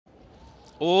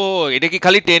ও এটা কি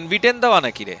খালি 10v10 দাও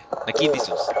নাকি রে না কি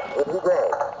দিছস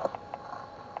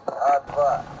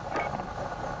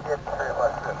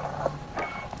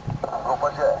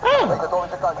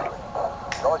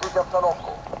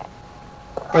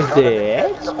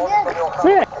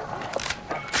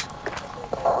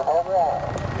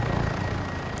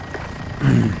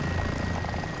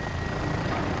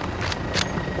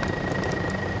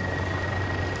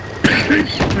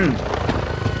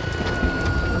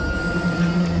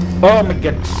Oh my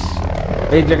god.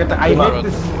 এই জায়গাটা I hate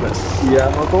this.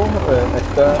 ইয়ানো তো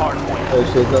একটা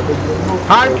শেজাতে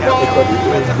হার্ড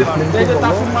এই যে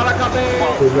তাসিম মারা কাটে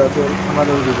শেজাতে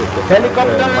আমাদের দিকে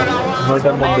হেলিকপ্টারের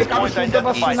নয়টার মধ্যে আমি শুনতে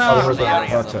পাচ্ছি না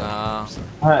আচ্ছা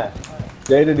হ্যাঁ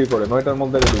যাই রেডি করে 9টার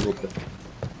মধ্যে রেডি করতে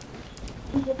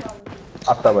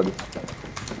 8টা বাজে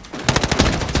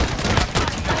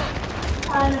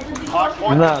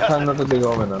না 9টার দিকে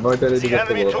হবে না 9টা রেডি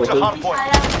করতে বলো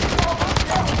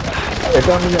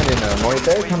এটা আমি জানি না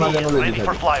 9টায় থানা যেন রেডি থাকে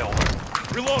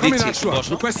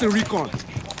Requesting recon.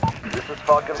 This is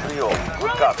Falcon 3-0.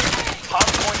 Good copy.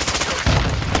 Hard point.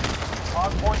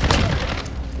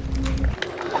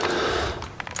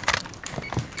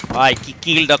 ভাই কি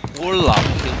কিলটা করলাম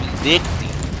দেখতি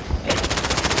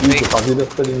এই পাখি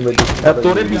রাস্তা দিন ভাই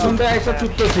তোরে পিছনটা একটা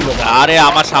চুট্ট ছিল আরে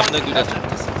আমার সামনে দুইটা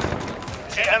চলতেছে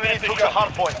Enemy took the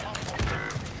hard point.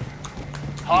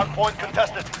 Hard point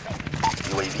contested.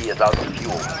 UAV is out of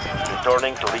fuel.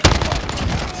 Returning to resupply.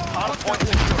 Hard point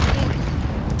secure.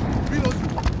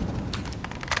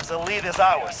 The lead is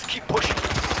ours. Keep pushing.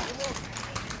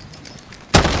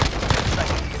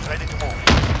 Get ready to move.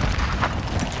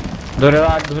 ধরে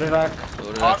রাখ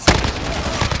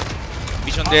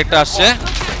পিছন দিয়ে একটা আসছে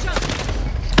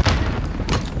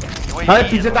আরে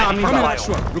পিছেটা আমি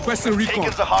Requesting recon.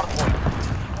 Taking the hard point.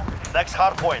 Next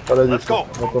hard point. Let's go.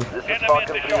 This is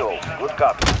Falcon 3-0. Good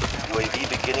copy. UAV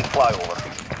beginning flyover.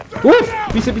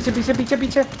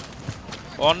 পিছে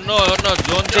অন্য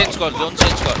জোন চেঞ্জ কর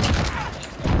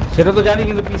সেটা তো জানি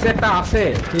কিন্তু পিছে একটা আছে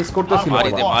চেঞ্জ করতেছিল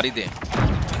মারি দে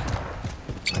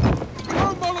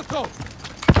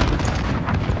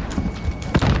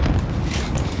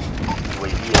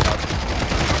UAV is out.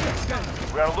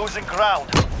 We are losing ground.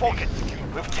 Focus.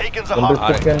 We've taken the hard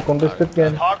point. contested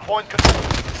can Hard point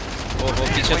ও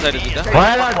পিছন সাইডে দুইটা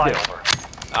ভয় লাগবে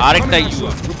আরেকটা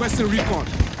Requesting recon.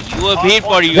 UAV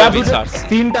for UAV search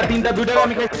তিনটা দুইটা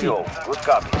আমি খাচ্ছি Good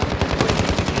copy.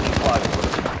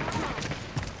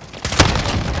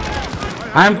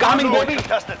 I am coming baby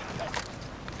Contested.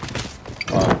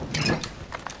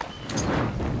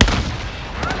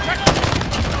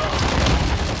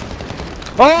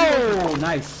 Oh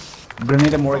nice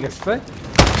grenade মরে গেছে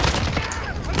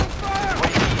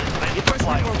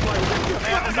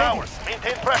Command is ours.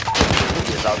 Maintain pressure.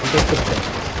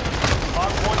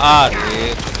 আরে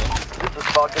This is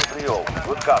Falcon 3-0.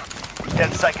 Good copy.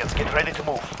 10 seconds. Get ready to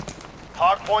move.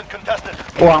 Hard point contested.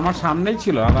 ও আমার সামনেই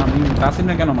ছিল আর আমি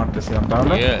তাসিমে কেন মারতেছিলাম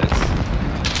তাহলে yes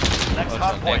Next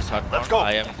hard point. Let's go.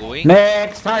 I am going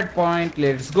next hard point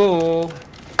let's go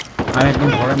আমি একদম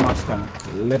ঘরে মাঝখান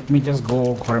let me just go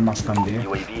ঘরে মাঝখান দিয়ে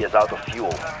UAV is out of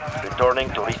fuel. Returning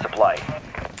to resupply.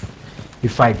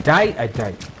 if I die I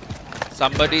die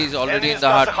somebody is already in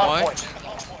the hard point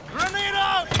Grenade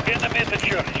out! Enemy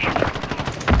secure.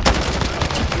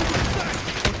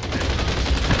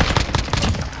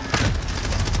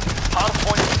 Hard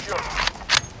point secure.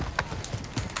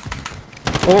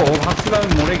 ও ভাবছিল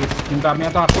আমি মরে গেছি কিন্তু আমি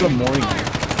এত আসলে মরিনি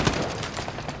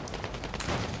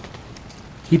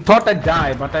he thought I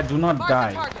die but I do not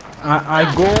die I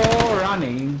go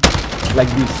running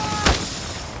like this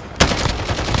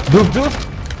dub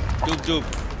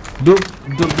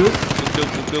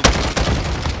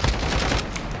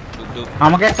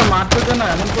আমাকে একটা মারতে দে না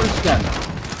এমন করিস কেন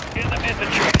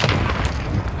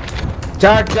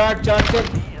চার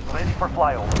Ready for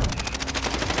flyover.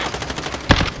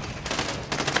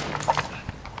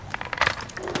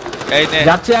 এই নে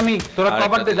যাচ্ছি আমি তোরা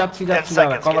কভার দে যাচ্ছি 10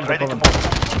 seconds. Cover Get they ready to cover move.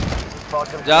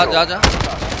 Falcon যা 3-0.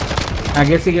 হ্যাঁ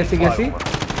গেছি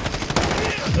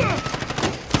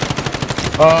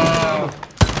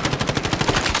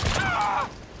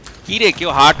কি রে কেউ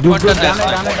হার্ড পয়েন্টটা ডানে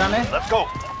Let's go.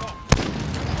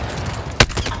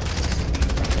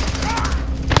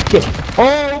 ও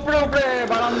উপরে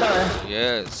বারান্দায়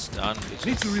yes done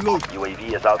Need to reload. UAV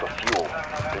is out of fuel.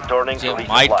 Returning যে to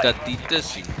মাইটটা resupply.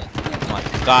 দিতেছি my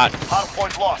god Hard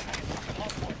point lost.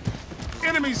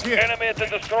 Enemies here. Enemy at the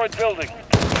destroyed building.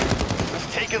 We've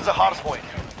taken the hard point.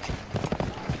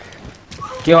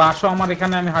 কেউ আসো আমার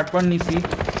এখানে আমি hard point নিছি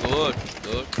good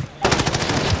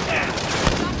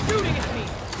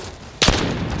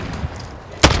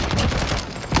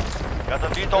Got a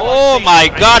VTOL on Oh station, my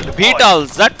ready to god, deploy. Beatles,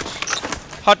 that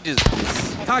what is this?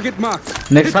 Target marked.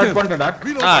 Next Hit hard them. point attack.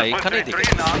 Reload. Ah, এখানেই দেখে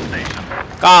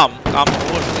come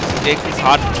over take this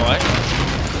hard boy.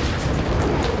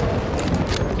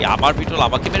 কি আমার পিটল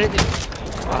আমাকে মেরে দিল?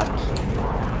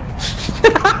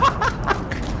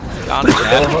 Can't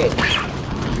have it.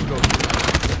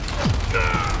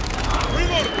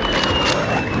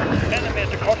 Enemy at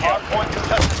the courtyard. Hardpoint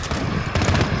contested.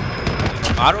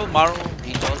 মারো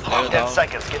পিটল মেরে 10 দাও।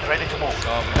 seconds. Get ready to move.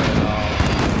 সব মেরে দাও।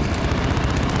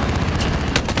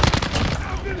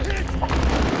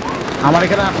 আমার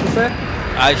এখানে আসছে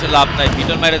আইসো লাভ নাই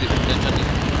পিটল মেরে দিবে টেনশন নেই।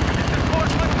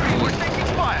 We're taking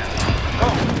fire. Go.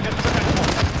 Get to the next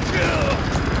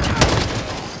one.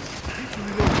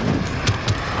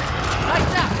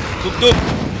 Took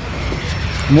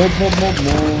move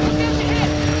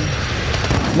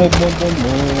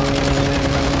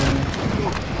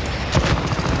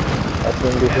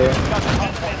এখন দিকে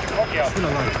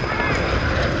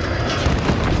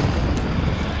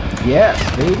Yes,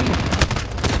 baby.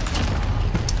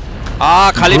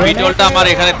 খালি পিটলটা আমার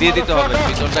এখানে দিয়ে দিতে হবে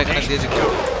পিটলটা এখানে দিয়ে দিতে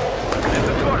হবে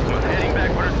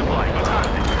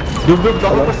Dub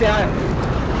double করতে আয়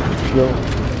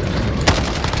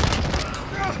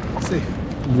Safe.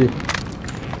 G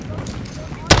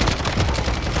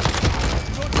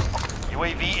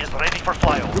UAV is ready for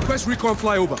flyover. Request recon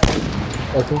flyover.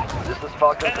 Okay This is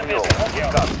Falcon 3-0. Good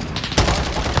copy.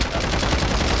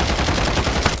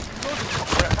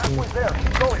 We're halfway there.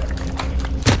 Keep going.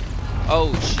 Oh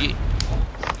shit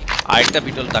আরেকটা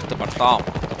পিটল থাকতে পারতাম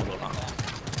হলো না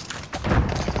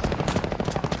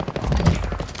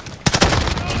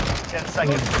 10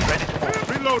 seconds. Ready to move.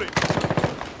 Reloading.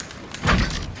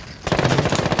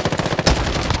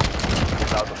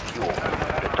 Out of fuel.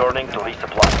 Returning to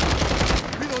resupply.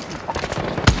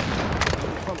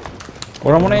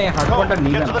 ওরা মনে হয় hard পয়েন্টটা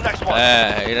নিয়ে Get না to the next one. হ্যাঁ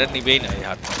এটা নিবেই না এই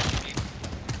হাত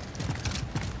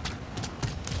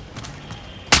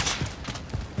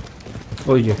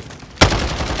ওই যে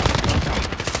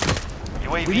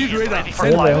UAV We need is radar. ready for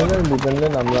আমরা flyover.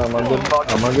 ডিপেন্ডেন্ট আমরা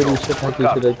আমাদের ইচ্ছে থাকি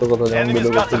সেটাই তো কথা যেমন বলে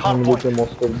গেছে ফ্যামিলিতে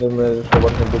মোস্ট অফ দেম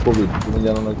সবার মধ্যে কোভিড তুমি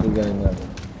জানো না কি জানি না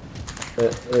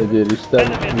এই যে রিস্তার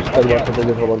বাসা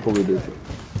থেকে সবার কোভিড হয়েছে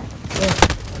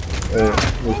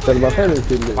রিস্তার বাসায়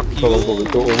সবার কোভিড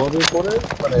তো ওভাবে করে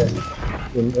মানে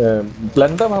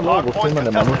প্ল্যানটা ভালো অবশ্যই মানে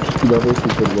মানুষ কীভাবে কী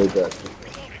করবে এটা আছে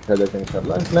দেখেন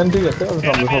ইনশাল্লাহ প্ল্যান ঠিক আছে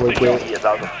আমি সবাইকে UAV is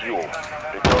out of fuel.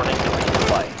 Returning to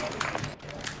resupply.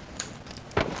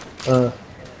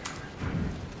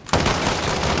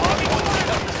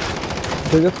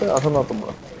 ঠিক আছে আসো না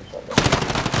তোমরা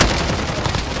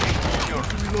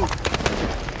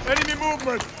Enemy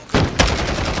movement.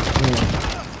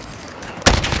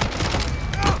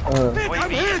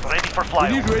 UAV is ready for We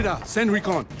need flyover. radar. Send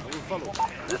recon.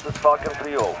 This is Falcon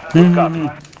 3-0. Good copy.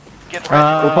 Get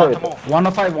ready to move.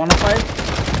 105 105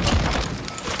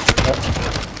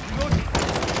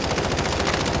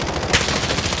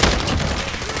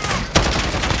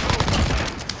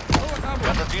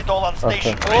 Got the VTOL on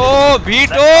station. O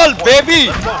পিটল baby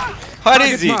what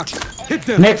is Target it marked. Hit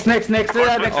them. next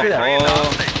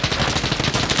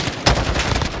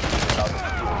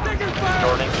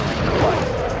Returning to resupply.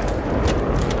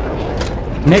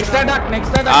 next attack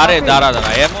আরে দাঁড়া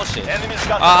এমন সে Enemies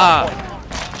got Ah. the hard point.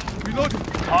 Reloading.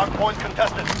 Hard point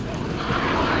contested.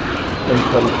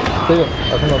 ইনশাল্লাহ ঠিক আছে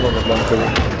আসো না তোমরা plan করবো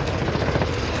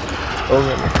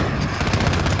okay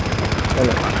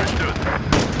hello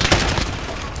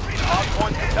Hard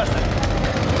point contested.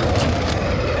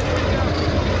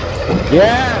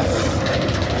 yes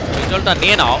পিটলটা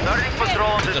নিয়ে নাও Starting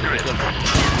patrol on this bridge.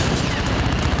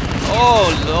 Oh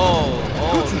no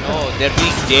they're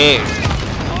being dead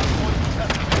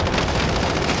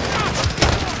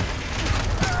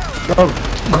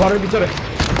ঘরের ভিতরে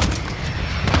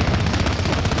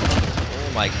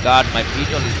oh my god my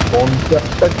beetle is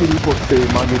 50টা কিল করছে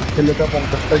মাগের ছেলেটা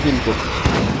 50টা কিল করছে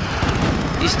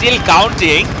still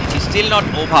counting still not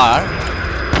over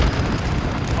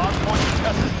Hard point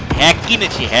contested. Hack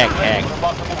কিনেছি hack We're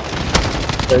about to move.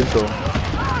 তাই তো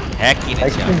hack কিনেছি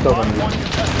acting তো মানে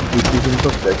ডিসিশন তো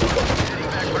দেখি তো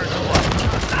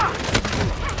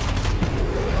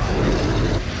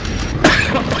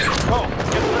Go.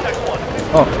 Get to the next one.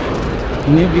 ও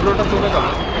নিয়ে ভিডিওটা চলে গেল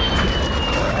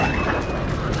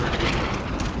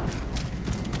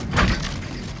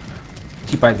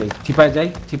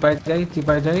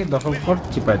চিপায় যাই দখল কর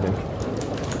চিপায় যাই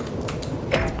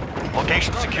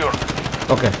Location secured.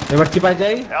 ওকে এবার চিপায়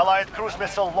যাই Allied cruise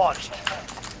missile launched.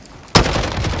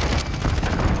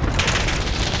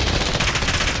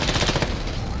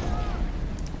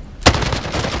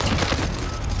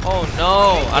 Oh no,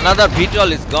 another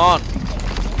VTOL is gone.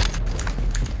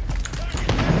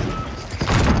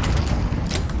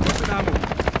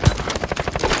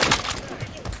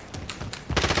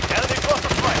 Enemy cluster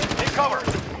strike. Take cover.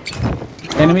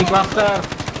 Enemy cluster.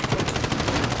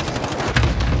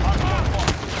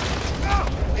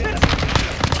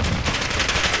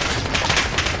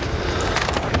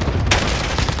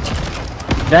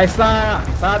 যাইস না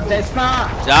স্যার যাইস না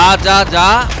যা যা যা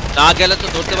না গেলে তো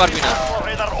ধরতে পারবি না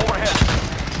Radar overhead.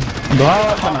 ধরা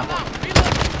যাচ্ছে না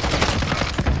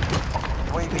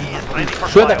UAV is ready for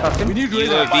শুয়ে দেখ fire. Qasim We need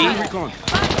radar. UAV. Recon.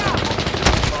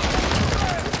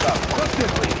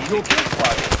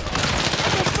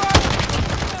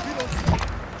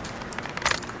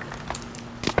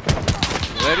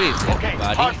 Where is it, Okay,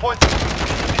 buddy? hard point.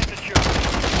 Need to shoot.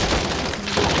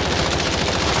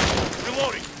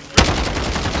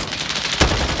 Reloading.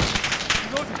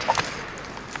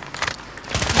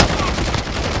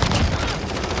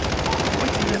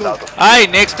 Is out of- I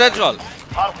নেক্সটটা চল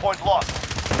Hard point lost.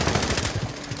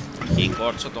 কি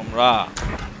করছো তোমরা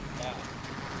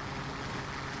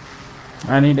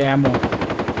I need ammo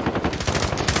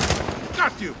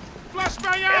Got you.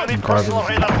 Flashbang out. Enemy personal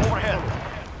radar overhead.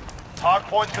 Hard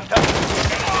point contested.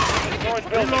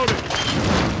 Reloading.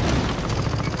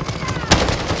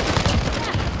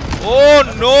 Oh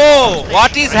no,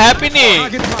 what is happening?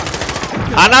 Target marked.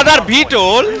 Another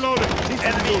VTOL? Reloading.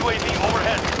 Enemy UAV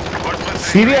overhead.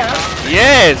 serious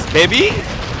Yes, baby.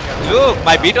 Look,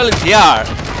 my VTOL is here.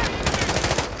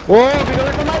 ও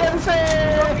বিড়ালে তো মাইরা দিছে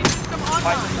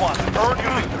Fight one. Earn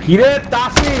your victory. কিরে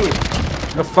Tashi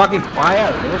the fucking fire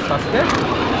bro suspect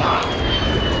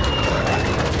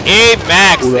A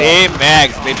max, A max,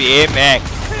 baby, A max.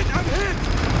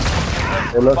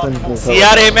 বলেছেন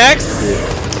CR A max,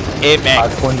 A max.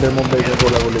 Hard পয়েন্টের মধ্যে এটা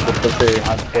গোলাগুলি করতেছে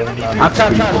হার্ড পয়েন্ট না আচ্ছা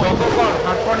আচ্ছা যত কর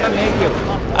হাতপন্ডা নেই কেউ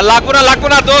আর লাগবো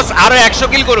না দোষ আরো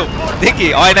 100 কিল করুক দেখি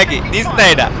হয় নাকি নিস না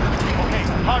এটা Okay,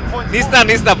 hard point.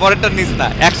 নিস না পরেরটা নিস না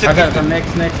 100 আচ্ছা কিল আচ্ছা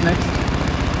next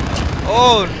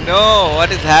Oh no, what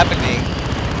is happening?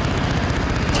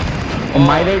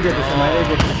 মাইরাই যেতেছে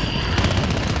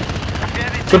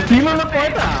তো কিল হলো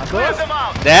কয়টা Clear them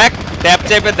out. দেখ ট্যাপ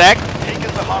চেপে দেখ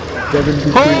Taking the hard point.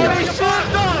 73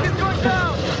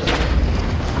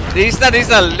 নিস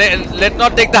না let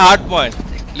not take the hard point.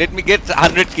 Let me get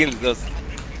 100 kills those.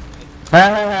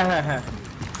 হ্যাঁ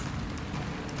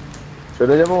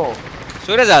চলে যাবো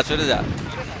সরে যা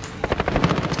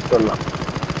চললাম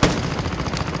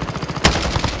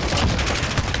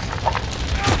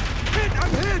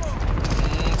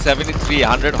 73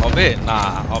 100 হবে না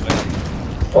হবে না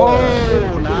ও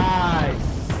nice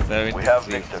We have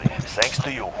 73 victory. Thanks to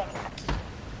you.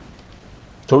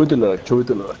 ছবি তুলে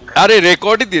রাখ আরে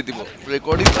রেকর্ডই দিয়ে দিব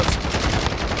রেকর্ডিং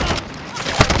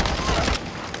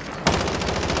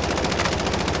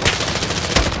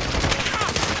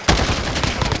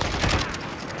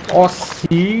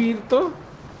অস্থির তো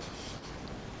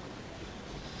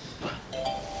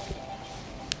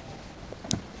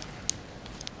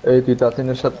এই তুই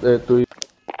তাসিনের সাথে তুই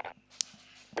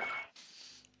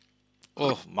ও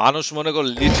মানুষ মনে কর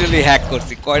লিটারালি হ্যাক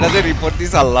করছি কয়টা যে রিপোর্ট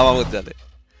দিস আল্লাহ মাহমুদ জানে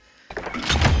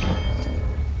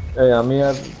এই আমি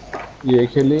আর ইয়ে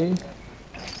খেলি